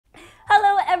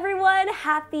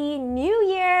Happy New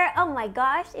Year! Oh my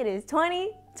gosh, it is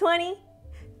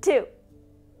 2022.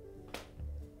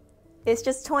 It's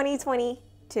just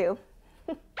 2022.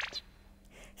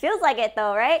 Feels like it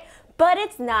though, right? But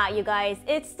it's not, you guys.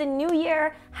 It's the new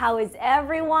year. How is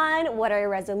everyone? What are your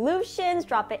resolutions?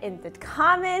 Drop it in the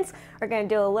comments. We're gonna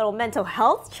do a little mental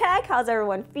health check. How's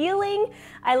everyone feeling?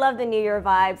 I love the new year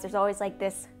vibes. There's always like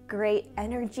this great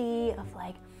energy of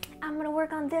like, I'm gonna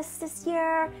work on this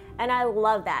year, and I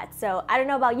love that. So I don't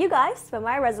know about you guys, but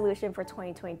my resolution for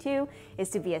 2022 is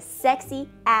to be a sexy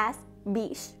ass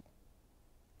bitch.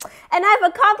 And I've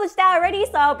accomplished that already,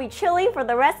 so I'll be chilling for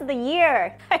the rest of the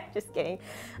year. Just kidding.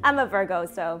 I'm a Virgo,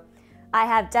 so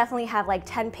I definitely have like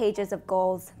 10 pages of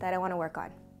goals that I want to work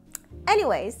on.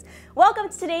 Anyways, welcome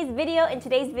to today's video. In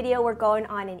today's video, we're going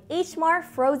on an H-Mart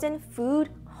frozen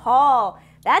food haul.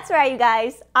 That's right, you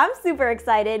guys. I'm super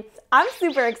excited.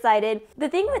 The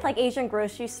thing with like Asian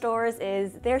grocery stores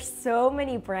is there's so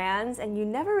many brands and you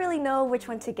never really know which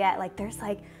one to get. Like there's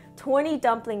like 20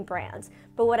 dumpling brands.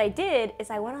 But what I did is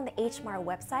I went on the H-Mart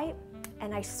website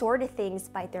and I sorted things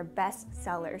by their best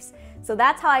sellers. So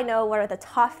that's how I know what are the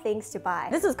top things to buy.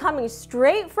 This is coming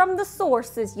straight from the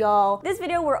sources, y'all. This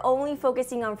video, we're only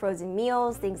focusing on frozen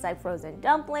meals, things like frozen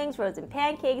dumplings, frozen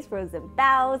pancakes, frozen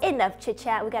baos. Enough chit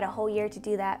chat, we got a whole year to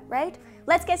do that, right?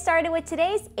 Let's get started with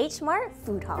today's H-Mart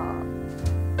food haul.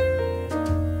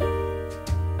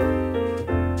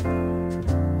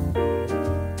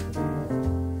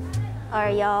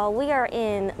 Alright y'all, we are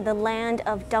in the land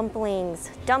of dumplings.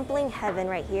 Dumpling heaven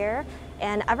right here.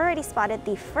 And I've already spotted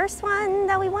the first one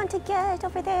that we want to get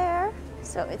over there.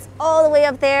 So it's all the way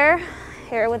up there,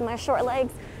 here with my short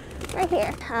legs, right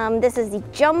here. This is the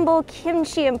jumbo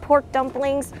kimchi and pork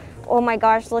dumplings. Oh my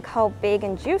gosh, look how big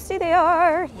and juicy they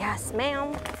are. Yes,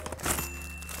 ma'am.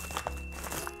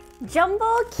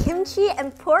 Jumbo kimchi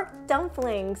and pork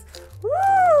dumplings.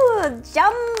 Woo,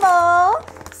 jumbo.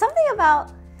 Something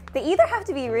about they either have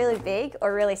to be really big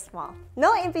or really small.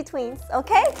 No in-betweens,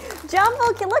 okay? Jumbo,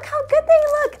 look how good they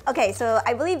look. Okay, so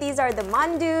I believe these are the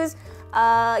mandus.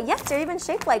 Yes, they're even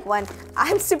shaped like one.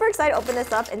 I'm super excited to open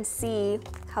this up and see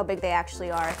how big they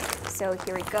actually are. So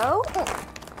here we go.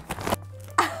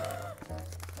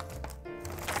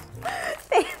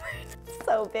 They are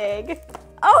so big.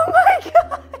 Oh my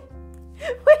God.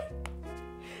 Wait,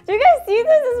 do you guys see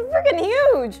this? This is freaking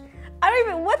huge. I don't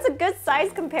even, what's a good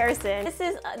size comparison? This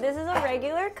is a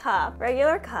regular cup.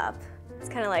 It's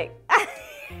kind of like,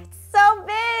 it's so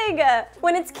big.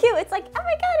 When it's cute, it's like, oh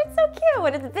my God, it's so cute.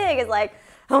 When it's big, it's like,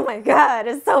 oh my God,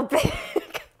 it's so big.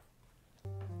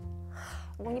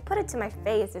 When you put it to my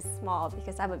face, it's small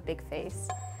because I have a big face.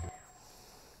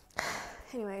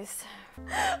 Anyways.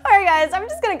 All right guys, I'm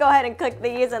just gonna go ahead and cook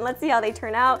these and let's see how they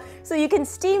turn out. So you can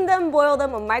steam them, boil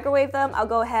them, or microwave them. I'll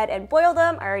go ahead and boil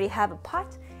them. I already have a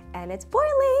pot. And it's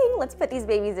boiling. Let's put these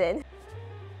babies in.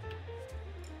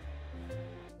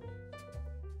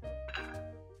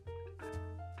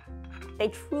 They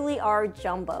truly are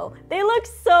jumbo. They look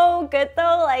so good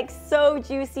though, like so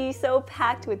juicy, so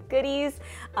packed with goodies.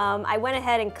 I went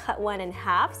ahead and cut one in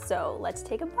half, so let's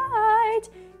take a bite.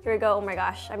 Here we go. Oh my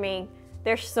gosh, I mean,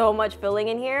 there's so much filling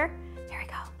in here. Here we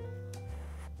go.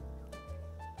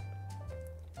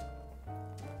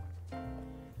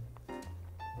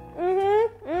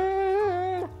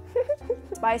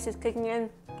 Spice is kicking in.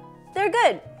 They're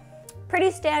good. Pretty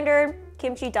standard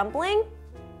kimchi dumpling,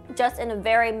 just in a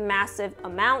very massive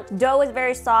amount. Dough is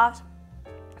very soft,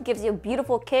 gives you a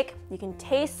beautiful kick. You can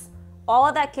taste all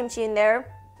of that kimchi in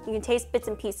there. You can taste bits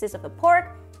and pieces of the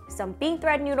pork, some bean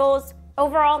thread noodles.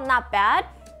 Overall, not bad.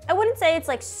 I wouldn't say it's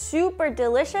like super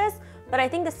delicious, but I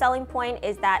think the selling point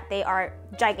is that they are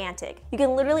gigantic. You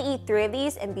can literally eat 3 of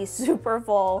these and be super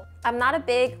full. I'm not a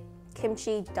big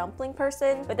kimchi dumpling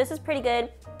person, but this is pretty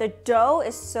good. The dough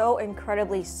is so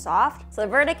incredibly soft. So the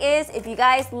verdict is, if you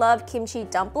guys love kimchi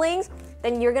dumplings,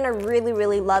 then you're gonna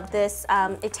really love this.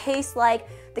 It tastes like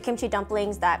the kimchi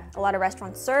dumplings that a lot of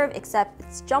restaurants serve, except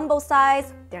it's jumbo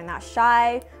size. They're not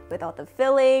shy without the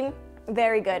filling.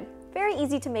 Very good. Very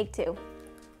easy to make too.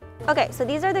 Okay, so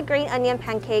these are the green onion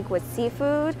pancake with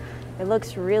seafood. It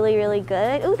looks really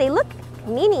good. Ooh, they look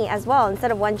mini as well instead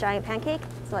of one giant pancake.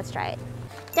 So let's try it.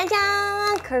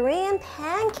 Dun-dun! Korean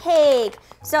pancake.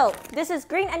 So this is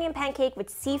green onion pancake with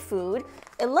seafood.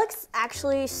 It looks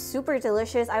actually super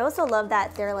delicious. I also love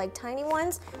that they're like tiny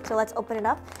ones. So let's open it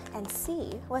up and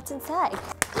see what's inside.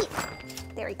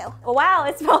 There we go. Oh, wow,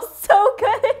 it smells so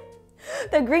good.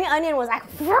 The green onion was like,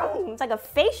 it's like a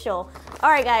facial. All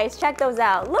right guys, check those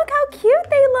out. Look how cute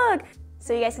they look.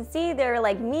 So you guys can see they're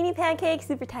like mini pancakes,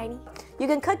 super tiny. You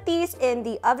can cook these in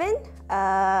the oven,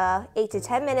 8 to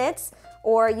 10 minutes,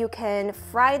 or you can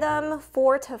fry them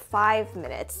 4 to 5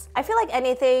 minutes. I feel like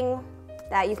anything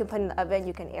that you can put in the oven,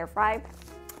 you can air fry.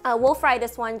 We'll fry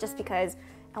this one just because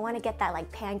I want to get that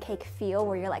like pancake feel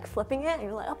where you're like flipping it and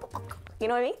you're like, you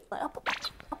know what I mean? Like, I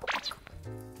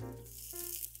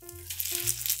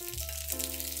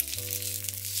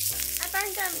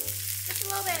burned them just a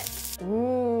little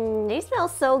bit. They smell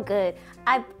so good.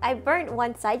 I burnt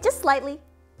one side just slightly.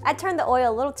 I turned the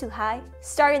oil a little too high.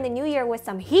 Starting the new year with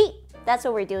some heat. That's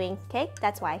what we're doing, okay?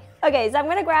 That's why. Okay, so I'm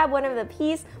gonna grab one of the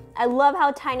peas. I love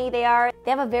how tiny they are.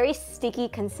 They have a very sticky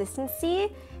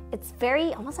consistency. It's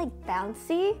very, almost like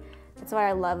bouncy. That's what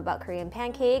I love about Korean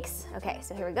pancakes. Okay,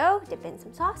 so here we go. Dip in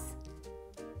some sauce.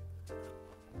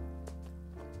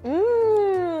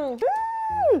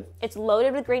 It's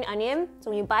loaded with green onion. So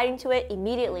when you bite into it,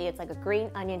 immediately it's like a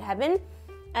green onion heaven.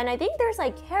 And I think there's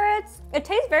like carrots. It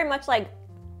tastes very much like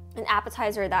an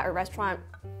appetizer that a restaurant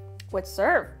would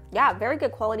serve. Yeah, very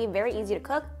good quality, very easy to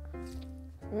cook.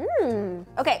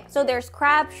 Okay, so there's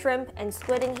crab, shrimp, and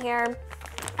squid in here.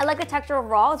 I like the texture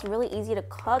overall. It's really easy to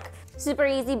cook. Super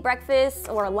easy breakfast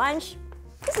or lunch.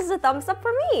 This is a thumbs up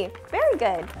for me. Very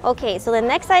good. Okay, so the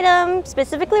next item,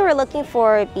 specifically we're looking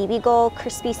for Bibigo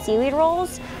crispy seaweed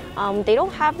rolls. They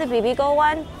don't have the Bibigo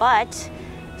one, but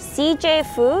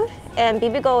CJ Food and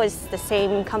Bibigo is the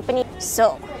same company.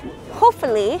 So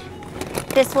hopefully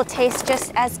this will taste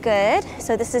just as good.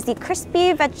 So this is the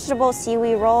crispy vegetable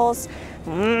seaweed rolls.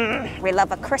 We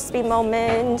love a crispy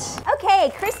moment.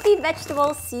 Okay, crispy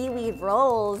vegetable seaweed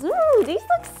rolls. Ooh, these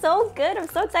look so good. I'm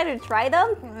so excited to try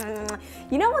them.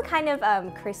 You know what kind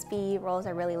of crispy rolls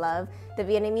I really love? The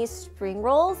Vietnamese spring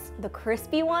rolls, the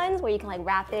crispy ones where you can like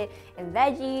wrap it in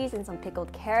veggies and some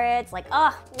pickled carrots. Like,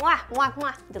 oh, mwah, mwah,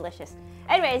 mwah, delicious.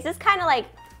 Anyways, this kind of like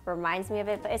reminds me of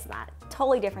it, but it's not.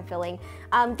 Totally different filling.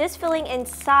 This filling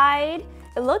inside,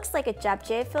 it looks like a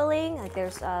Japchae filling. Like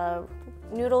there's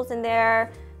noodles in there,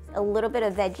 a little bit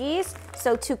of veggies.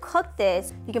 So to cook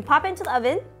this, you can pop it into the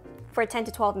oven for 10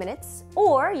 to 12 minutes,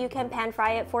 or you can pan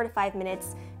fry it 4 to 5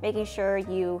 minutes, making sure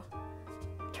you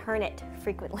turn it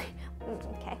frequently.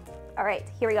 Okay, all right,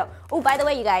 here we go. Oh, by the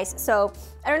way, you guys, so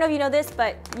I don't know if you know this,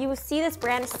 but you see this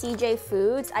brand CJ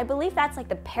Foods. I believe that's like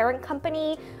the parent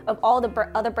company of all the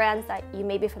other brands that you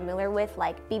may be familiar with,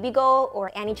 like Bibigo or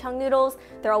Annie Chung noodles.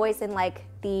 They're always in like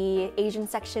the Asian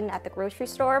section at the grocery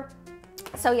store.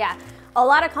 So yeah, a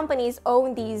lot of companies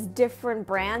own these different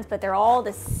brands, but they're all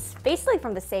basically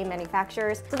from the same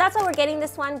manufacturers. So that's why we're getting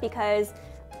this one, because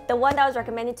the one that was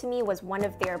recommended to me was one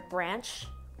of their branch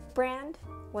brand,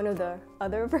 one of the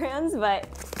other brands, but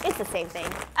it's the same thing.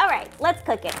 All right, let's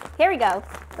cook it. Here we go.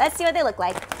 Let's see what they look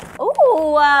like.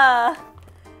 Ooh,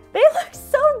 they look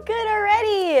so good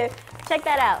already. Check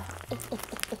that out.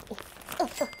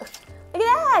 Look at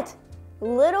that.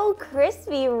 Little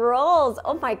crispy rolls.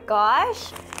 Oh my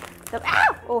gosh.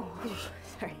 Oh,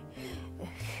 sorry.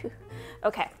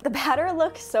 Okay, the batter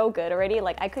looks so good already.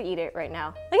 Like I could eat it right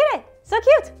now. Look at it. So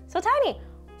cute. So tiny.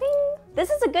 Bing.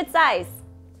 This is a good size.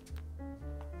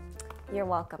 You're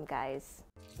welcome, guys.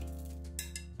 Oh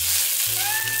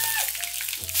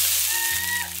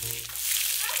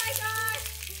my gosh!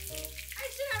 I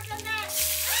should have done that!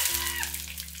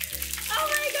 Oh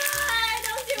my god!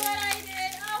 Don't do what I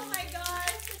did! Oh my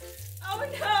gosh! Oh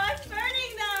no, I'm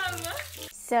burning them!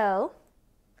 So,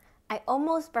 I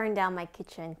almost burned down my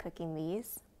kitchen cooking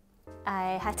these.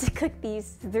 I had to cook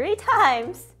these 3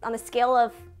 times. On the scale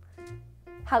of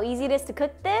how easy it is to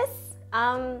cook this,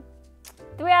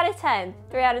 3 out of 10.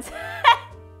 3 out of 10.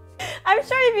 I'm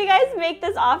sure if you guys make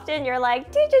this often, you're like,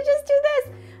 teacher, just do this.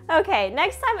 Okay,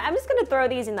 next time I'm just gonna throw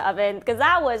these in the oven because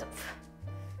that was,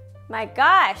 my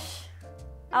gosh,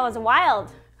 that was wild.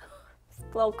 It's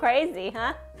a little crazy,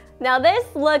 huh? Now this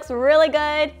looks really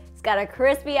good. It's got a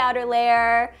crispy outer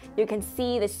layer. You can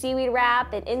see the seaweed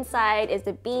wrap, and inside is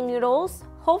the bean noodles.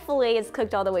 Hopefully it's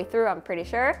cooked all the way through, I'm pretty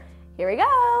sure. Here we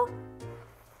go.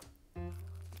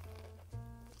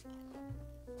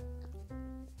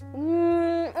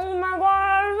 Oh my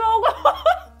god, so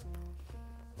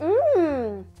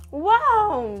good.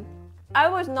 Wow. I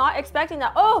was not expecting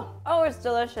that. Oh, it's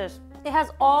delicious. It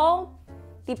has all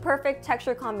the perfect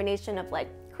texture combination of like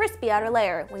crispy outer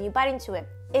layer. When you bite into it,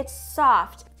 it's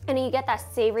soft. And then you get that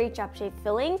savory japchae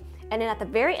filling. And then at the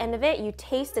very end of it, you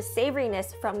taste the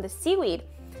savoriness from the seaweed.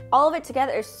 All of it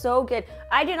together is so good.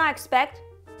 I did not expect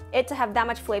it to have that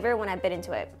much flavor when I bit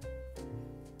into it.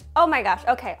 Oh my gosh,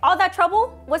 okay. All that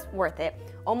trouble was worth it.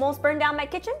 Almost burned down my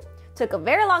kitchen. Took a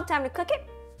very long time to cook it,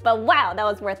 but wow, that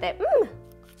was worth it.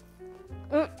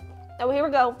 Oh, here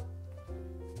we go.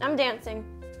 I'm dancing.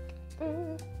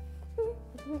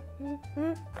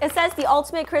 It says the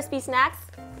ultimate crispy snacks,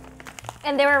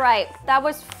 and they were right. That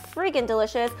was freaking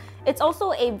delicious. It's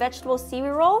also a vegetable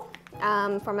seaweed roll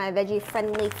for my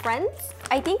veggie-friendly friends.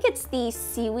 I think it's the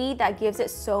seaweed that gives it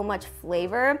so much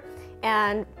flavor,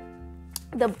 and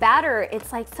the batter,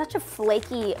 it's like such a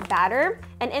flaky batter,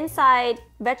 and inside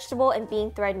vegetable and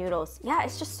bean thread noodles. Yeah,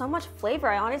 it's just so much flavor.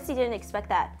 I honestly didn't expect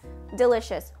that.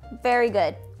 Delicious, very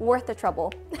good, worth the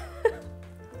trouble.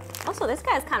 Also, this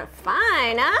guy's kind of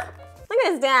fine, huh? Look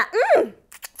at this guy.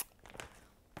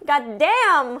 God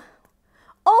damn.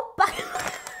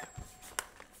 Opa.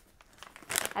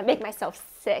 I make myself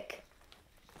sick.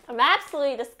 I'm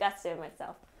absolutely disgusted with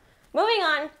myself. Moving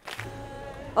on.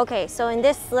 Okay, so in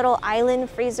this little island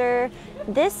freezer,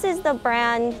 this is the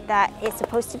brand that is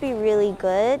supposed to be really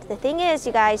good. The thing is,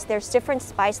 you guys, there's different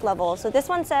spice levels. So this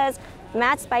one says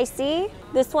mad spicy.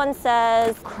 This one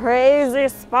says crazy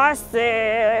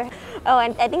spicy. Oh,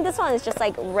 and I think this one is just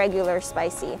like regular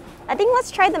spicy. I think let's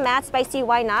try the mad spicy,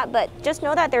 why not? But just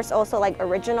know that there's also like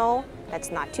original that's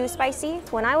not too spicy.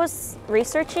 When I was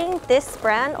researching, this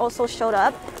brand also showed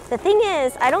up. The thing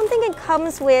is, I don't think it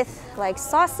comes with like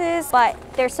sauces, but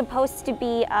there's supposed to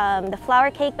be the flour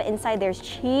cake, but inside there's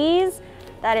cheese.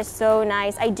 That is so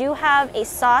nice. I do have a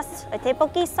sauce, a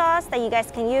Dukboki sauce that you guys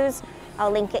can use.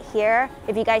 I'll link it here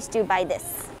if you guys do buy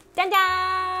this.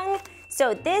 Dun-dun!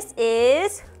 So this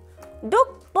is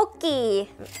Dukboki.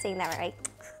 I'm saying that right.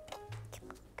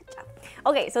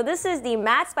 Okay, so this is the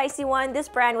mad spicy one. This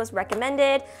brand was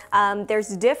recommended.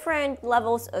 There's different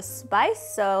levels of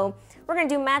spice, so we're gonna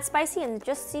do mad spicy and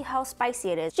just see how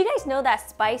spicy it is. Do you guys know that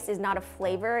spice is not a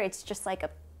flavor? It's just like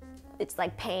it's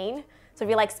like pain. So if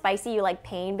you like spicy, you like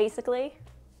pain, basically.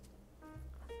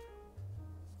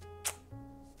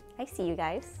 I see you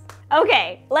guys.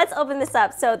 Okay, let's open this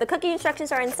up. So the cooking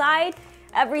instructions are inside.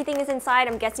 Everything is inside.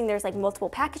 I'm guessing there's like multiple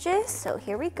packages. So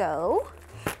here we go.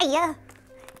 Yeah.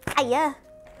 Yeah.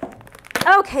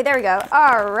 Okay, there we go.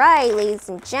 All right, ladies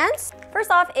and gents. First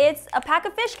off, it's a pack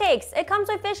of fish cakes. It comes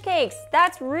with fish cakes.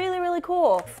 That's really, really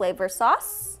cool. Flavor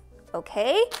sauce.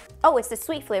 Okay. Oh, it's the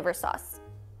sweet flavor sauce.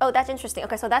 Oh, that's interesting.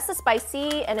 Okay, so that's the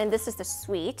spicy, and then this is the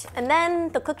sweet. And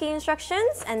then the cooking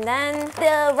instructions, and then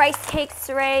the rice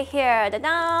cakes right here.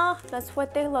 Ta-da! That's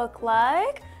what they look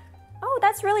like. Oh,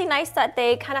 that's really nice that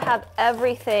they kind of have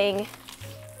everything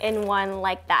in one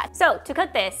like that. So to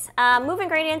cook this, move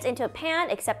ingredients into a pan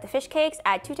except the fish cakes,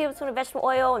 add 2 tablespoons of vegetable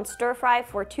oil and stir fry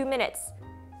for 2 minutes.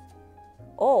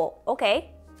 Oh, okay.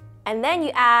 And then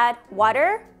you add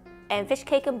water and fish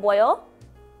cake and boil.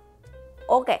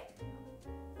 Okay.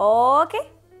 Okay.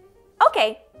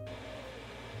 Okay.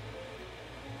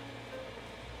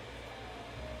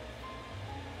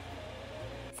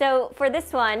 So for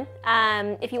this one,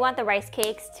 if you want the rice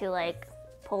cakes to like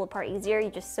pull apart easier, you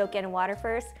just soak it in water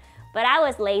first. But I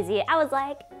was lazy. I was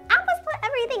like, I'll just put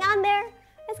everything on there.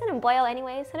 It's gonna boil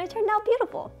anyways, and it turned out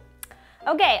beautiful.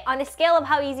 Okay, on a scale of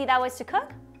how easy that was to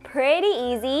cook, pretty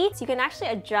easy. So you can actually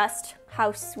adjust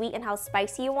how sweet and how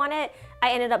spicy you want it.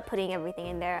 I ended up putting everything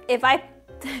in there. If I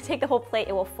take the whole plate,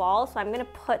 it will fall. So I'm gonna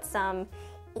put some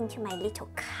into my little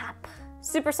cup.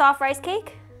 Super soft rice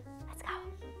cake. Let's go.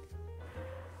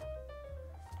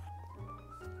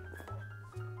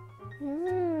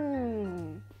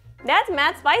 That's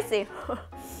mad spicy.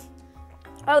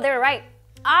 Oh, they were right.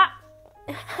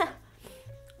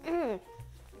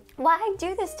 Why I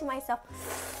do this to myself?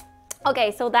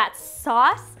 Okay, so that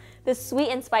sauce, the sweet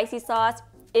and spicy sauce,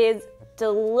 is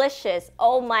delicious.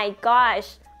 Oh my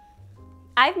gosh.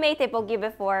 I've made Dukboki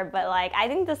before, but like I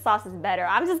think the sauce is better.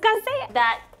 I'm just gonna say it.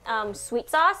 That sweet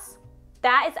sauce,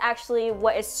 that is actually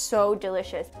what is so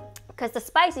delicious. Because the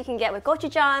spice you can get with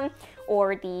gochujang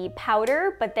or the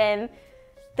powder, but then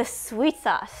the sweet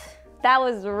sauce, that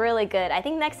was really good. I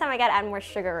think next time I gotta add more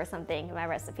sugar or something in my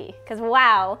recipe. Because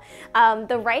wow,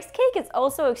 the rice cake is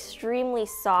also extremely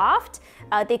soft.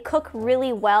 They cook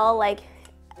really well, like,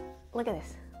 look at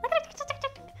this. Look at it.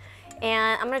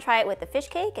 And I'm gonna try it with the fish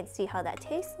cake and see how that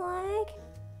tastes like.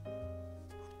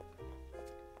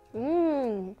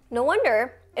 No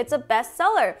wonder it's a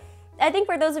bestseller. I think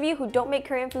for those of you who don't make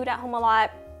Korean food at home a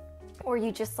lot, or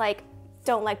you just like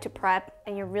don't like to prep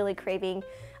and you're really craving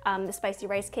the spicy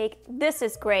rice cake, this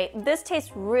is great. This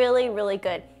tastes really, really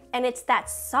good. And it's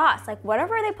that sauce, like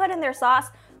whatever they put in their sauce,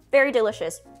 very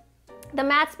delicious. The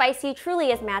mad spicy truly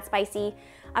is mad spicy.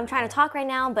 I'm trying to talk right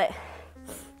now, but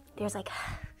there's like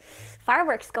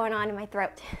fireworks going on in my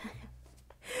throat.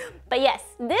 But yes,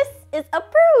 this is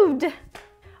approved.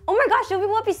 Oh my gosh, it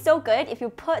would be so good if you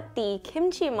put the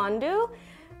kimchi mandu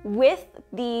with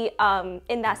the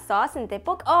in that sauce in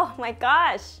Dukboki. Oh my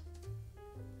gosh.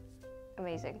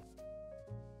 Amazing.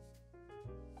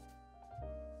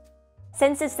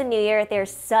 Since it's the new year,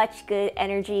 there's such good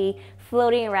energy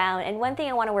floating around, and one thing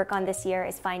I want to work on this year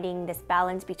is finding this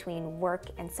balance between work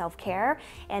and self-care,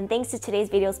 and thanks to today's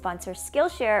video sponsor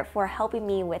Skillshare for helping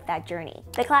me with that journey.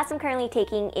 The class I'm currently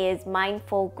taking is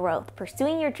Mindful Growth,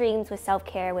 Pursuing Your Dreams with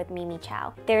Self-Care with Mimi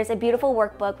Chow. There's a beautiful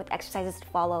workbook with exercises to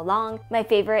follow along. My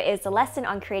favorite is the lesson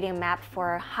on creating a map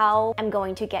for how I'm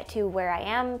going to get to where I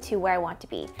am to where I want to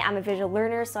be. I'm a visual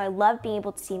learner, so I love being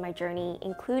able to see my journey,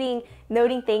 including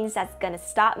noting things that's gonna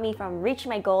stop me from reaching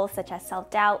my goals, such as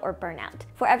self-doubt or burnout.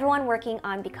 For everyone working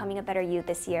on becoming a better you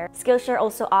this year, Skillshare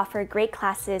also offers great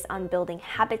classes on building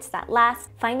habits that last,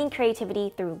 finding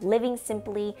creativity through living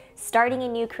simply, starting a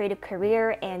new creative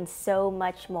career, and so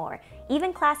much more.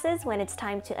 Even classes when it's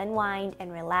time to unwind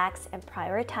and relax and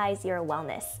prioritize your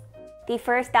wellness. The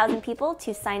first 1,000 people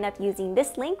to sign up using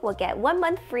this link will get 1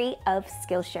 month free of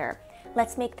Skillshare.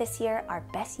 Let's make this year our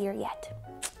best year yet.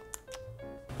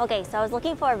 Okay, so I was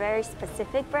looking for a very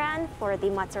specific brand for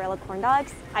the mozzarella corn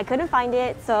dogs. I couldn't find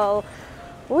it, so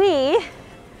we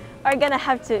are gonna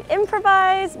have to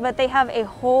improvise, but they have a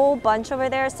whole bunch over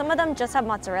there. Some of them just have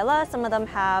mozzarella, some of them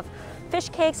have fish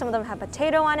cake, some of them have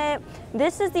potato on it.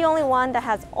 This is the only one that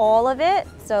has all of it,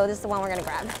 so this is the one we're gonna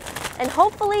grab. And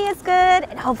hopefully it's good,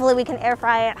 and hopefully we can air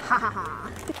fry it, ha ha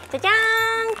ha.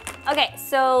 Ta-dang! Okay,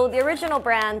 so the original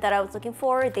brand that I was looking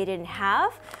for, they didn't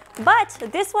have. But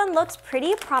this one looks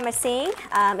pretty promising.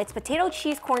 It's potato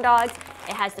cheese corn dogs.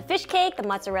 It has the fish cake, the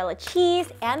mozzarella cheese,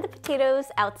 and the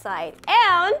potatoes outside.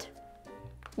 And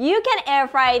you can air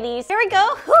fry these. Here we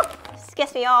go. This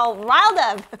gets me all riled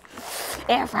up.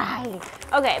 Air fry.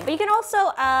 Okay, but you can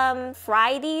also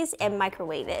fry these and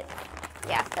microwave it.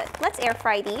 Yeah, but let's air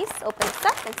fry these. Open this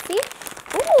up and see.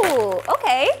 Ooh,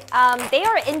 okay. They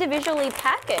are individually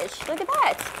packaged. Look at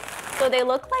that. So they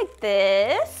look like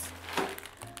this.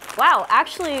 Wow,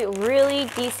 actually really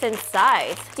decent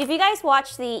size. If you guys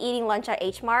watched the eating lunch at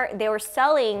H-Mart, they were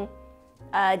selling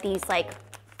these like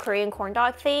Korean corn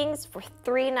dog things for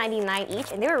 $3.99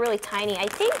 each, and they were really tiny. I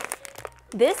think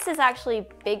this is actually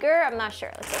bigger. I'm not sure.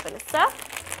 Let's open this up.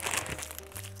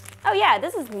 Oh yeah,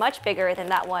 this is much bigger than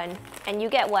that one. And you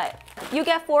get what? You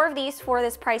get 4 of these for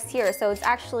this price here, so it's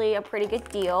actually a pretty good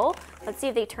deal. Let's see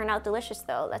if they turn out delicious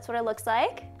though. That's what it looks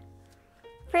like.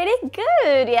 Pretty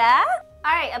good, yeah?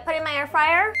 All right, I put it in my air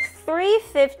fryer.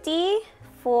 350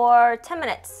 for 10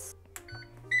 minutes.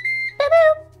 Boop,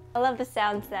 boop. I love the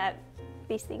sounds that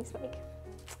these things make.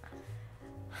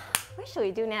 What should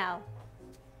we do now?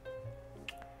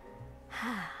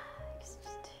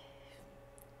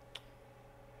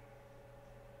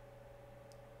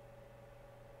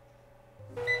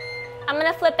 I'm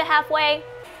gonna flip it halfway.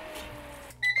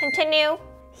 Continue.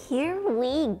 Here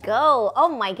we go. Oh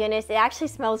my goodness, it actually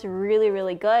smells really,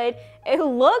 really good. It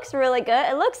looks really good.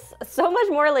 It looks so much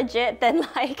more legit than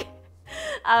like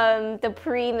the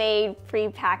pre-made,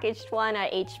 pre-packaged one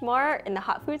at H-Mart in the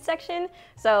hot food section.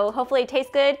 So hopefully it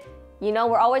tastes good. You know,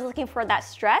 we're always looking for that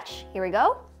stretch. Here we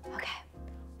go. Okay.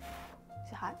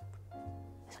 Is it hot?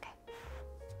 It's okay.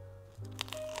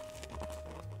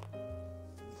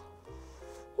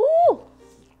 Ooh.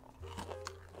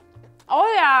 Oh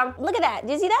yeah, look at that.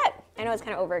 Did you see that? I know it's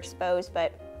kind of overexposed,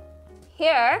 but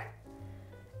here,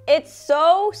 it's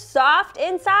so soft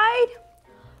inside.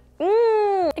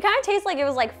 It kind of tastes like it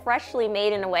was like freshly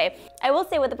made in a way. I will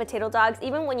say with the potato dogs,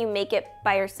 even when you make it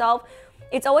by yourself,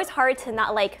 it's always hard to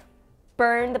not like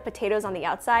burn the potatoes on the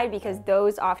outside, because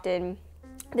those often,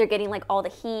 they're getting like all the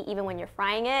heat even when you're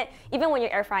frying it, even when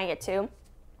you're air frying it too.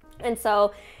 And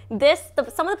so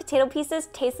some of the potato pieces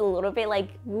taste a little bit like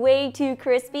way too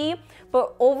crispy,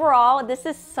 but overall, this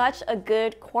is such a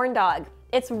good corn dog.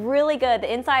 It's really good.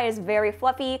 The inside is very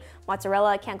fluffy.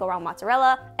 Mozzarella, can't go wrong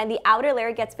mozzarella. And the outer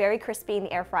layer gets very crispy in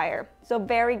the air fryer. So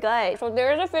very good. So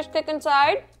there's a fish cake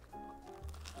inside.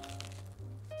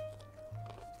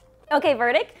 Okay,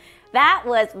 verdict. That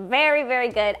was very, very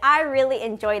good. I really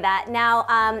enjoyed that. Now,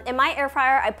 in my air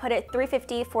fryer, I put it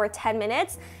 350 for 10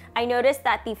 minutes. I noticed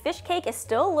that the fish cake is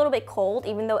still a little bit cold,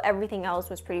 even though everything else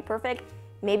was pretty perfect.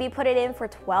 Maybe put it in for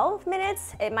 12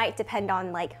 minutes. It might depend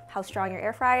on like how strong your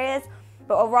air fryer is,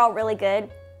 but overall really good.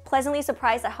 Pleasantly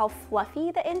surprised at how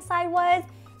fluffy the inside was.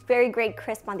 Very great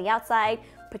crisp on the outside.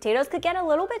 Potatoes could get a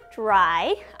little bit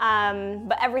dry,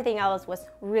 but everything else was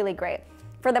really great.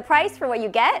 For the price, for what you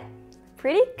get,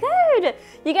 pretty good.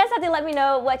 You guys have to let me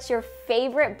know what's your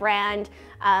favorite brand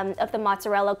of the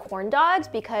mozzarella corn dogs,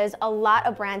 because a lot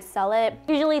of brands sell it.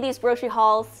 Usually these grocery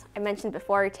hauls, I mentioned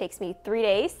before, it takes me 3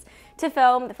 days to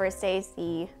film. The first day is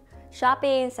the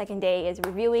shopping, second day is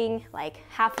reviewing like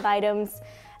half of the items.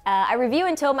 I review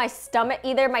until my stomach,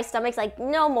 either my stomach's like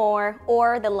no more,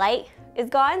 or the light is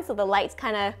gone, so the light's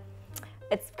kind of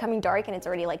it's becoming dark and it's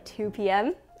already like 2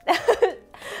 p.m.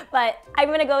 But I'm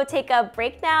gonna go take a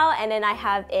break now, and then I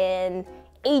have an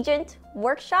agent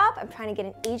workshop. I'm trying to get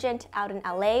an agent out in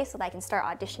LA so that I can start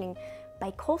auditioning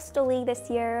bi-coastally this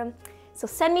year. So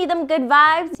send me them good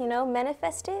vibes, you know,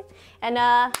 manifest it. And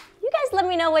you guys let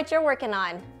me know what you're working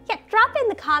on. Yeah, drop in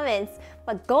the comments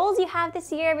what goals you have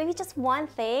this year, maybe just one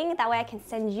thing. That way I can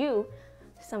send you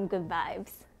some good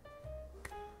vibes.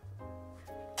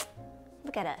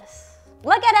 Look at us.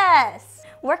 Look at us!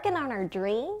 Working on our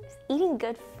dreams, eating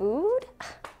good food.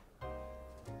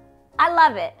 I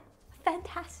love it.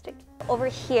 Fantastic. Over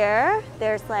here,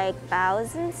 there's like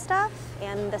bows and stuff,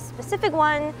 and the specific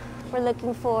one we're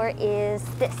looking for is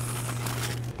this.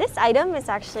 This item is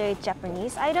actually a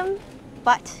Japanese item,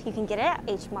 but you can get it at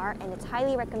H-Mart, and it's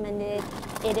highly recommended.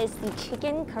 It is the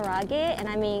chicken karaage, and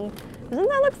I mean, doesn't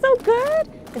that look so good?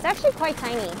 It's actually quite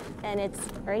tiny, and it's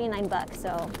already $9,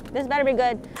 so this better be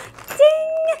good. Ding!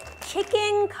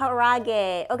 Chicken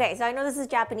karaage. Okay, so I know this is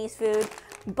Japanese food,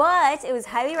 but it was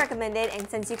highly recommended, and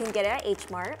since you can get it at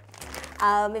H-Mart,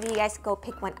 if you guys go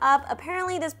pick one up,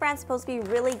 apparently this brand's supposed to be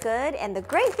really good, and the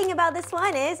great thing about this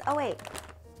one is, oh wait,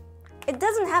 it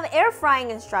doesn't have air frying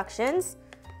instructions.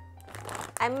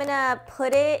 I'm gonna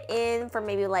put it in for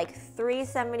maybe like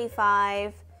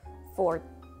 375 for,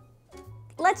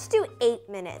 let's do 8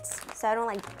 minutes, so I don't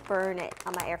like burn it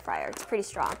on my air fryer. It's pretty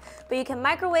strong. But you can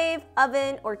microwave,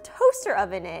 oven, or toaster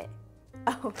oven it.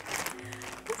 Oh,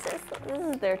 this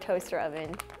is their toaster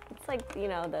oven. It's like, you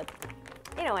know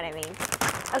what I mean.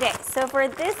 Okay, so for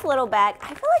this little bag,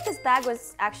 I feel like this bag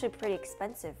was actually pretty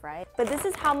expensive, right? But this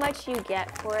is how much you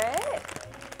get for it.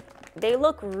 They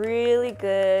look really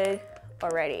good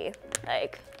already.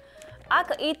 Like, I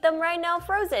could eat them right now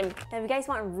frozen. Now, if you guys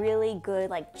want really good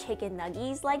like chicken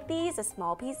nuggies like these, the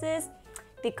small pieces,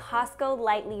 the Costco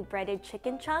lightly breaded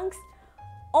chicken chunks,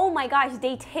 oh my gosh,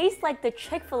 they taste like the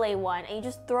Chick-fil-A one, and you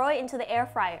just throw it into the air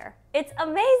fryer. It's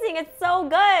amazing, it's so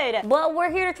good. Well,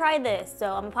 we're here to try this,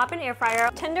 so I'm gonna pop in the air fryer.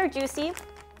 Tender, juicy.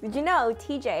 Did you know,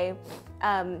 TJ,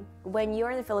 when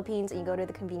you're in the Philippines and you go to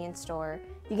the convenience store,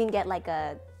 you can get like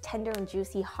a tender and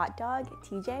juicy hot dog at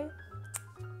TJ?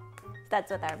 That's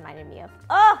what that reminded me of.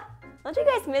 Oh, don't you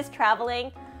guys miss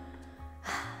traveling?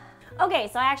 Okay,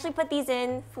 so I actually put these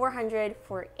in 400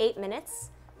 for 8 minutes.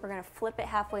 We're gonna flip it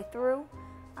halfway through,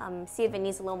 see if it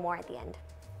needs a little more at the end.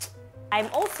 I'm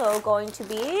also going to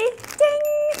be,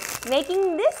 ding,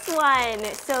 making this one.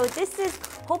 So this is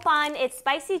Hopang. It's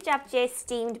spicy Japchae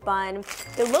steamed bun.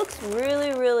 It looks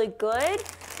really, really good.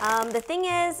 The thing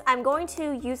is, I'm going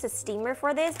to use a steamer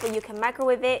for this, but you can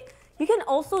microwave it. You can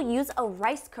also use a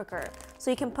rice cooker.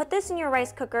 So you can put this in your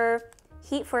rice cooker,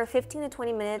 heat for 15 to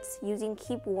 20 minutes using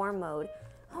keep warm mode.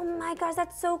 Oh my gosh,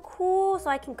 that's so cool. So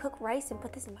I can cook rice and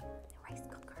put this in my rice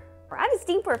cooker. I have it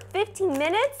steamed for 15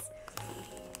 minutes.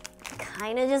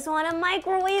 Kinda just wanna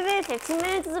microwave it. 15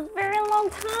 minutes is a very long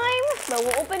time. So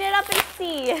we'll open it up and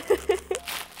see.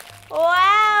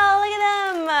 Wow, look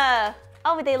at them.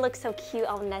 Oh, they look so cute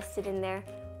all nested in there.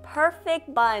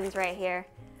 Perfect buns right here.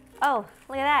 Oh,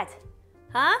 look at that.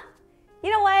 Huh? You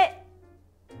know what?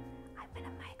 I'm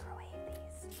gonna microwave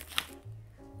these.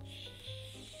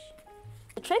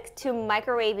 The trick to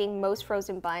microwaving most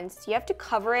frozen buns, you have to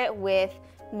cover it with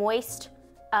moist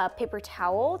paper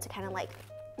towel to kind of like,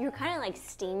 you're kind of like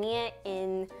steaming it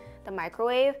in the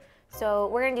microwave. So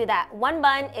we're gonna do that. One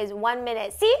bun is 1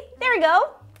 minute. See, there we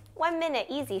go. 1 minute,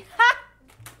 easy. Ha!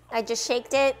 I just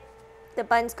shaked it. The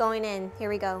bun's going in. Here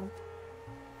we go.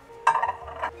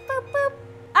 Boop, boop.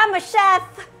 I'm a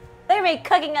chef. They're really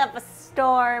cooking up a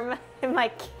storm in my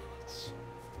kitchen.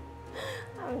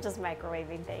 I'm just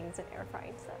microwaving things and air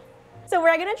frying stuff. So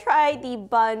we're gonna try the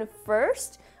bun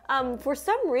first. For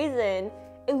some reason,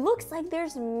 it looks like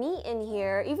there's meat in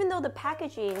here, even though the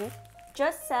packaging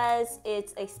just says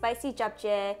it's a spicy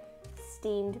Japchae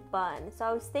steamed bun. So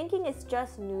I was thinking it's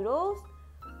just noodles,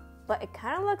 but it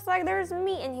kind of looks like there's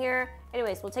meat in here.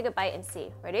 Anyways, we'll take a bite and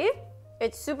see. Ready?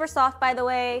 It's super soft, by the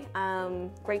way.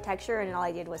 Great texture, and all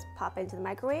I did was pop it into the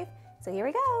microwave. So here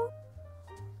we go.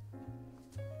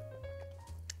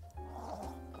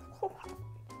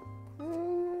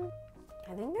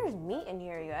 I think there's meat in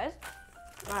here, you guys.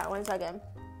 All right, 1 second.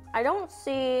 I don't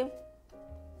see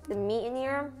the meat in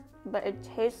here, but it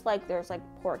tastes like there's like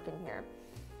pork in here.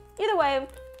 Either way,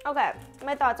 okay,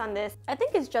 my thoughts on this. I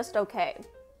think it's just okay.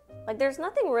 Like there's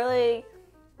nothing really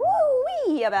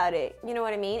woo-wee about it, you know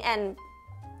what I mean? And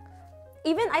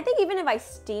I think even if I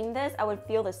steamed this, I would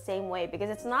feel the same way because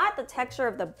it's not the texture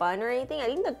of the bun or anything. I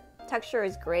think the texture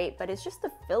is great, but it's just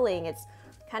the filling. It's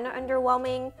kind of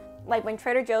underwhelming. Like when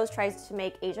Trader Joe's tries to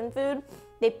make Asian food,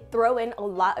 they throw in a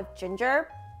lot of ginger.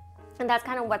 And that's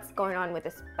kind of what's going on with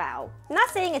this bao. I'm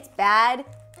not saying it's bad.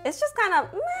 It's just kind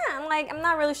of meh. Like, I'm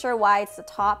not really sure why it's the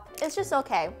top. It's just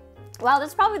okay. Well, this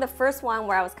is probably the first one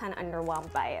where I was kind of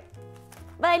underwhelmed by it.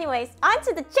 But anyways, on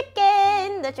to the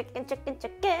chicken. The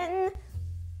chicken.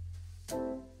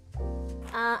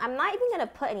 I'm not even gonna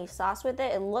put any sauce with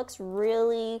it. It looks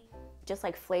really just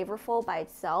like flavorful by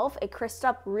itself. It crisped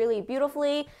up really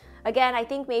beautifully. Again, I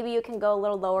think maybe you can go a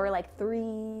little lower, like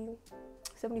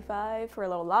 375 for a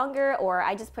little longer, or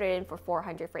I just put it in for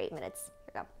 400 for 8 minutes. Here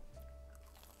we go.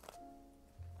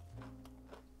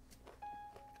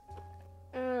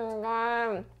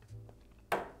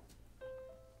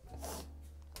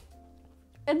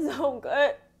 It's so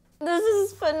good. This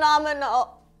is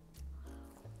phenomenal.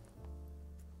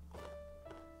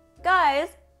 Guys,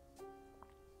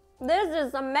 this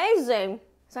is amazing.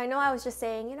 So I know I was just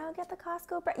saying, you know, get the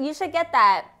Costco bread. You should get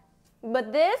that.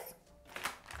 But this,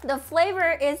 the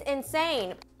flavor is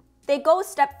insane. They go a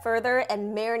step further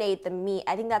and marinate the meat.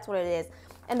 I think that's what it is.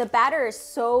 And the batter is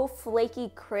so flaky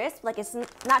crisp. Like, it's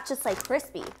not just like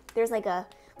crispy. There's like a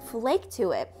flake to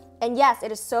it. And yes,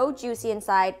 it is so juicy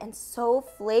inside and so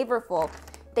flavorful.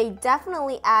 They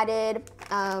definitely added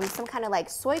some kind of like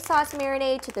soy sauce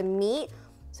marinade to the meat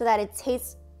so that it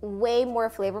tastes way more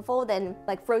flavorful than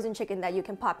like frozen chicken that you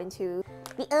can pop into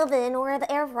the oven or the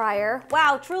air fryer.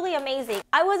 Wow, truly amazing.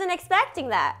 I wasn't expecting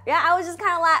that. Yeah, I was just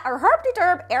kind of like a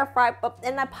herp-de-derp air fry,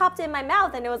 and I popped it in my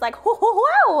mouth and it was like,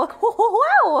 wow,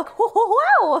 wow,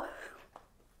 wow.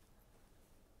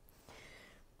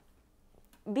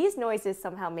 These noises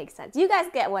somehow make sense. You guys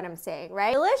get what I'm saying,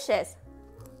 right? Delicious.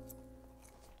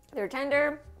 They're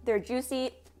tender, they're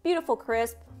juicy, beautiful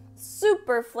crisp,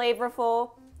 super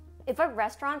flavorful. If a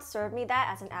restaurant served me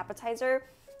that as an appetizer,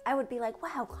 I would be like,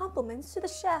 wow, compliments to the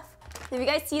chef. If you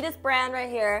guys see this brand right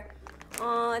here,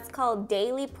 it's called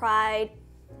Daily Pride.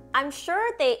 I'm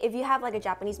sure if you have like a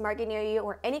Japanese market near you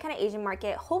or any kind of Asian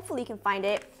market, hopefully you can find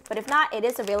it. But if not, it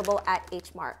is available at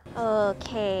H-Mart.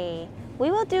 Okay, we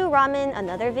will do ramen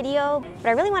another video, but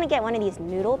I really want to get one of these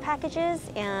noodle packages,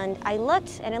 and I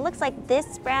looked and it looks like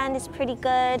this brand is pretty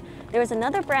good. There was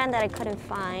another brand that I couldn't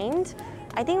find.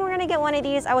 I think we're gonna get one of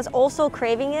these. I was also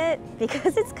craving it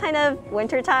because it's kind of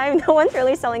winter time. No one's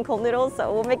really selling cold noodles,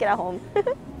 so we'll make it at home.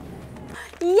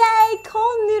 Yay,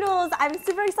 cold noodles! I'm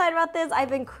super excited about this. I've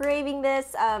been craving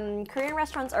this. Korean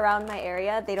restaurants around my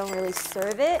area, they don't really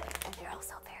serve it, and they're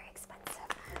also very expensive.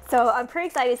 So I'm pretty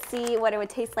excited to see what it would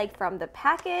taste like from the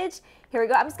package. Here we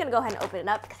go. I'm just gonna go ahead and open it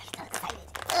up because I'm so excited.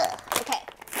 Ugh. Okay,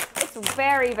 it's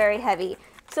very, very heavy.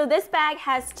 So this bag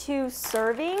has 2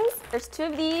 servings. There's 2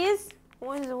 of these.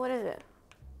 What is it?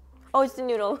 Oh, it's the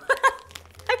noodle.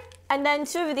 And then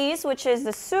 2 of these, which is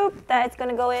the soup that it's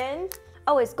gonna go in.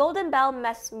 Oh, it's Golden Bell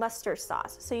mustard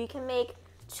sauce. So you can make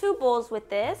 2 bowls with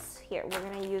this. Here, we're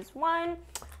gonna use 1.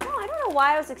 Oh, I don't know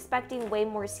why I was expecting way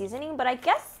more seasoning, but I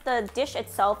guess the dish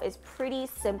itself is pretty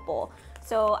simple.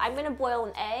 So I'm gonna boil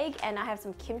an egg, and I have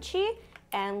some kimchi,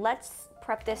 and let's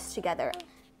prep this together.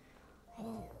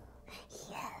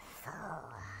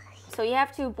 So you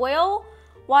have to boil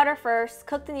water first,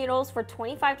 cook the noodles for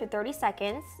 25 to 30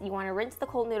 seconds. You want to rinse the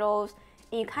cold noodles,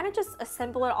 and you kind of just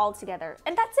assemble it all together.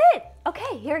 And that's it!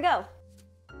 Okay, here we go.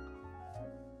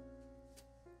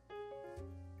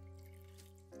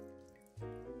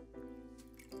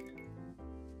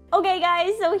 Okay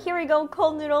guys, so here we go,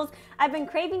 cold noodles. I've been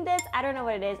craving this. I don't know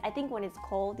what it is. I think when it's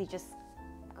cold, you just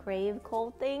crave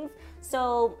cold things.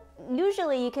 So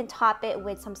usually you can top it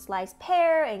with some sliced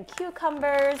pear and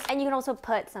cucumbers, and you can also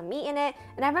put some meat in it.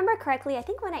 And I remember correctly, I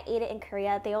think when I ate it in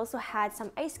Korea, they also had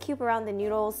some ice cube around the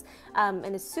noodles and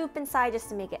the soup inside just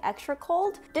to make it extra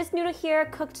cold. This noodle here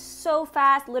cooked so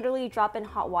fast, literally you drop in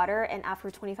hot water, and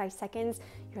after 25 seconds,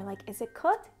 you're like, is it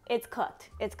cooked? It's cooked,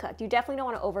 it's cooked. You definitely don't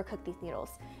want to overcook these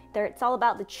noodles. It's all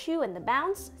about the chew and the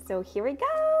bounce. So here we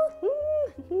go.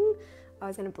 I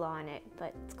was gonna blow on it,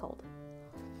 but it's cold.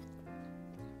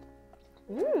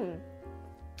 That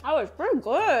was pretty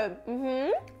good.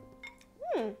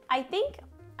 I think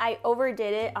I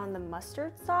overdid it on the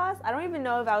mustard sauce. I don't even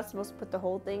know if I was supposed to put the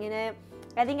whole thing in it.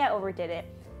 I think I overdid it.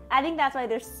 I think that's why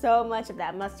there's so much of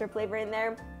that mustard flavor in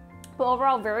there. But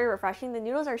overall, very refreshing. The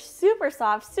noodles are super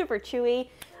soft, super chewy.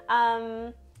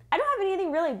 I don't have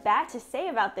anything really bad to say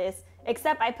about this,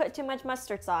 except I put too much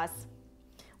mustard sauce.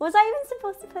 Was I even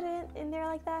supposed to put it in there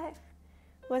like that?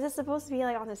 Was it supposed to be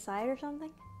like on the side or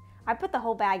something? I put the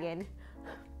whole bag in.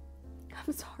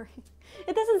 I'm sorry.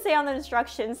 It doesn't say on the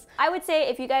instructions. I would say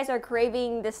if you guys are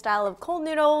craving this style of cold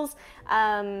noodles,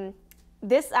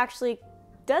 this actually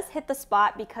does hit the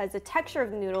spot because the texture of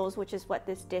the noodles, which is what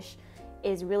this dish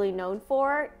is really known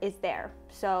for, is there.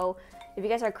 So if you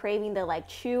guys are craving the like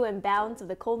chew and bounce of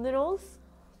the cold noodles.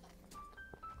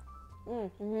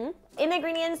 In the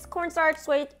ingredients, cornstarch,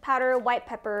 soy powder, white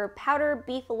pepper, powder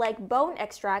beef leg bone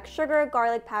extract, sugar,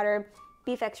 garlic powder,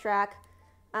 beef extract,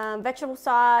 vegetable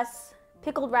sauce,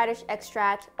 pickled radish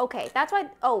extract. Okay, that's why,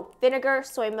 oh, vinegar,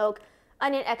 soy milk,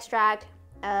 onion extract,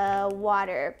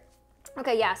 water.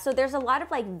 Okay, yeah, so there's a lot of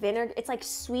like vinegar. It's like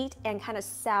sweet and kind of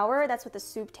sour. That's what the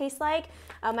soup tastes like.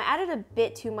 I added a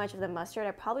bit too much of the mustard.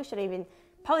 I probably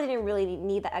didn't really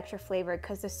need the extra flavor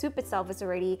because the soup itself is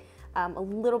already a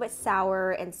little bit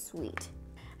sour and sweet.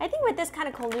 I think with this kind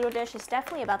of cold noodle dish, it's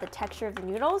definitely about the texture of the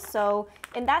noodles. So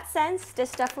in that sense,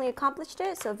 this definitely accomplished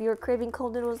it. So if you're craving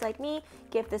cold noodles like me,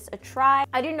 give this a try.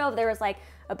 I didn't know if there was like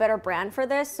a better brand for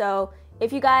this. So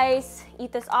if you guys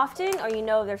eat this often or you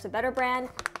know if there's a better brand,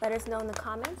 let us know in the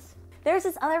comments. There's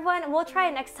this other one. We'll try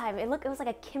it next time. It was like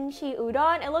a kimchi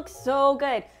udon. It looks so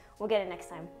good. We'll get it next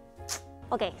time.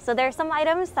 Okay, so there are some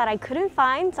items that I couldn't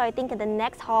find, so I think in the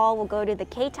next haul we'll go to the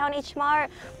Ktown H-Mart,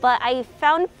 but I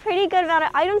found pretty good amount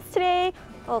of items today.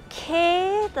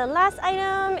 Okay, the last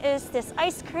item is this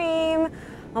ice cream.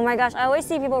 Oh my gosh, I always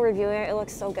see people reviewing it. It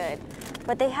looks so good.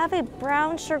 But they have a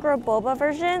brown sugar boba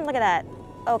version. Look at that.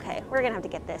 Okay, we're gonna have to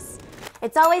get this.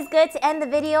 It's always good to end the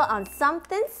video on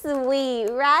something sweet,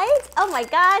 right? Oh my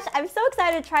gosh, I'm so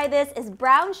excited to try this. It's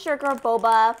brown sugar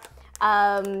boba.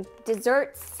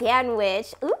 Dessert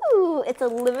sandwich. Ooh, it's a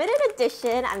limited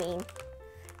edition. I mean,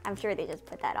 I'm sure they just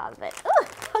put that on, but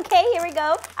ooh, okay, here we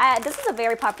go. This is a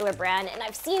very popular brand, and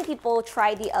I've seen people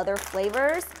try the other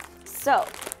flavors. So,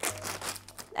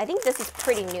 I think this is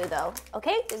pretty new though.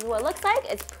 Okay, this is what it looks like.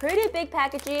 It's pretty big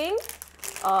packaging.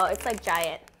 Oh, it's like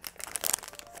giant.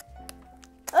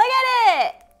 Look at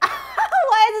it!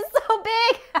 Why is it so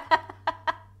big?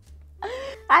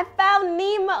 I found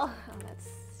Nemo.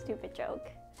 Stupid joke.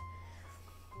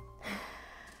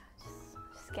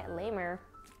 Just get lamer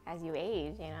as you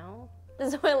age, you know?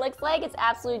 This is what it looks like. It's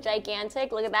absolutely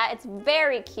gigantic. Look at that. It's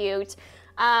very cute.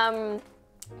 Right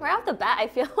off the bat, I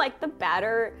feel like the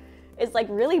batter is like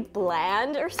really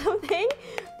bland or something,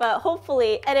 but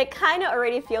hopefully, and it kind of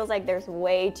already feels like there's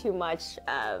way too much,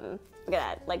 look at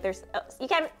that. Like there's, you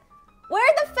can't,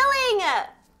 where's the filling?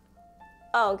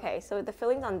 Oh, okay, so the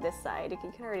filling's on this side.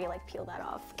 You can already like peel that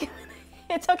off.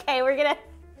 It's okay,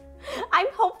 I'm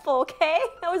hopeful, okay?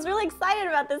 I was really excited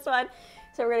about this one.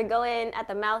 So we're gonna go in at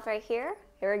the mouth right here.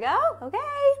 Here we go, okay.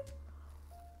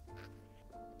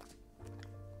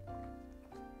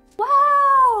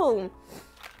 Wow!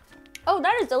 Oh,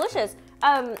 that is delicious.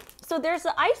 So there's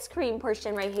the ice cream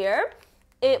portion right here.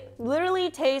 It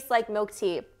literally tastes like milk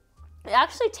tea. It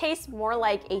actually tastes more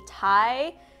like a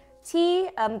Thai tea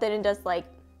than it does like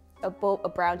a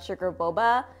brown sugar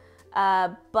boba.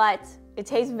 But it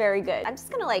tastes very good. I'm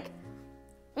just gonna like,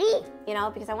 you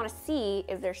know, because I want to see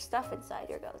if there's stuff inside.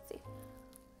 Here we go, let's see.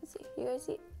 Let's see, you guys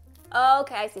see?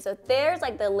 Okay, I see. So there's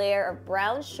like the layer of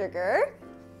brown sugar.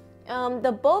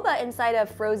 The boba inside of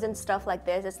frozen stuff like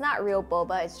this, it's not real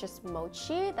boba, it's just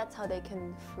mochi. That's how they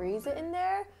can freeze it in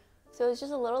there. So it's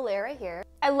just a little layer right here.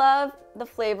 I love the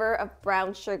flavor of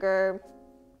brown sugar,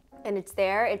 and it's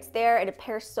there, and it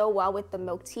pairs so well with the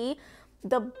milk tea.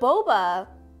 The boba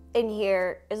in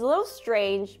here is a little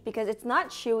strange because it's not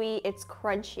chewy, it's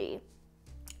crunchy.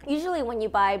 Usually when you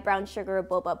buy brown sugar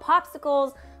boba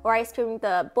popsicles or ice cream,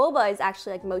 the boba is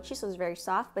actually like mochi, so it's very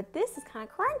soft, but this is kind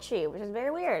of crunchy, which is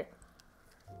very weird.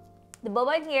 The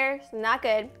boba in here is not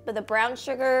good, but the brown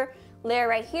sugar layer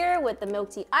right here with the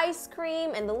milk tea ice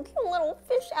cream and the little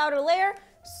fish outer layer,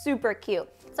 super cute.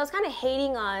 So I was kind of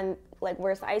hating on like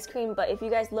where's the ice cream, but if you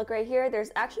guys look right here,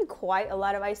 there's actually quite a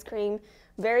lot of ice cream.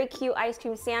 Very cute ice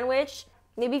cream sandwich.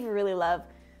 Maybe if you really love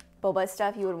boba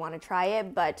stuff, you would want to try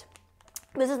it, but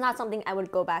this is not something I would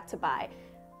go back to buy.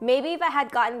 Maybe if I had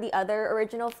gotten the other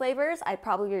original flavors, I'd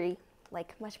probably be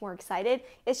like much more excited.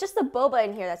 It's just the boba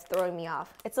in here that's throwing me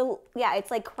off. It's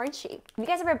like crunchy. Have you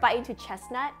guys ever bite into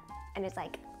chestnut and it's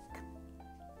like,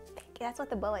 that's what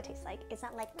the boba tastes like. It's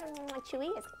not like chewy,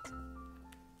 it's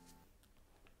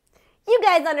you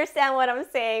guys understand what I'm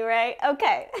saying, right?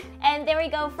 Okay. And there we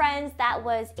go, friends. That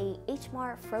was a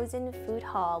H-Mart frozen food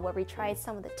haul where we tried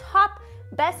some of the top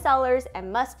best sellers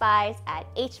and must-buys at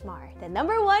H-Mart, the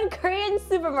 #1 Korean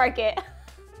supermarket.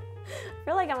 I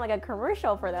feel like I'm like a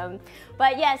commercial for them.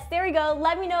 But yes, there we go.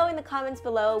 Let me know in the comments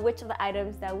below which of the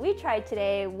items that we tried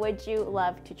today would you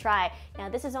love to try. Now,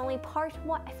 this is only part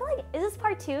 1. I feel like, is this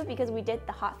part 2 because we did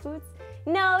the hot foods?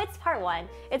 No, it's part 1.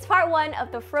 It's part 1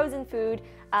 of the frozen food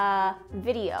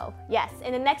video. Yes,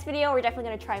 in the next video, we're definitely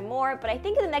gonna try more, but I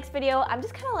think in the next video, I'm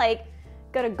just kind of like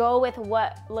gonna go with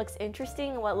what looks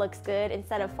interesting and what looks good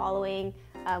instead of following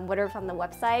whatever's on the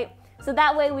website. So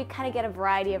that way we kind of get a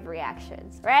variety of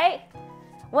reactions, right?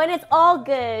 When it's all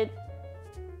good,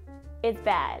 it's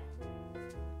bad.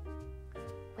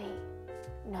 Wait,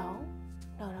 no.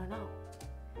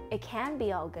 It can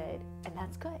be all good, and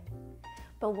that's good.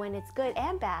 But when it's good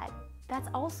and bad, that's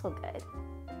also good.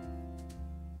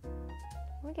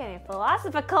 We're getting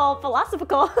philosophical.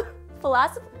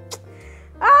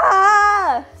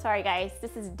 Ah! Sorry guys,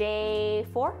 this is day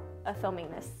 4 of filming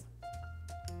this.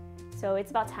 So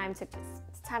it's about time to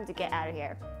get out of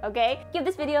here, okay? Give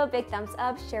this video a big thumbs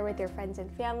up, share with your friends and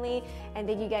family, and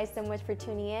thank you guys so much for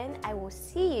tuning in. I will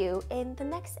see you in the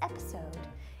next episode,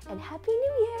 and Happy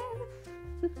New Year!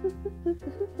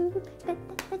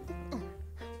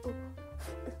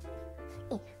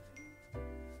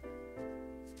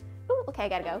 Ooh, okay, I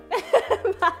gotta go.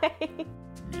 Bye.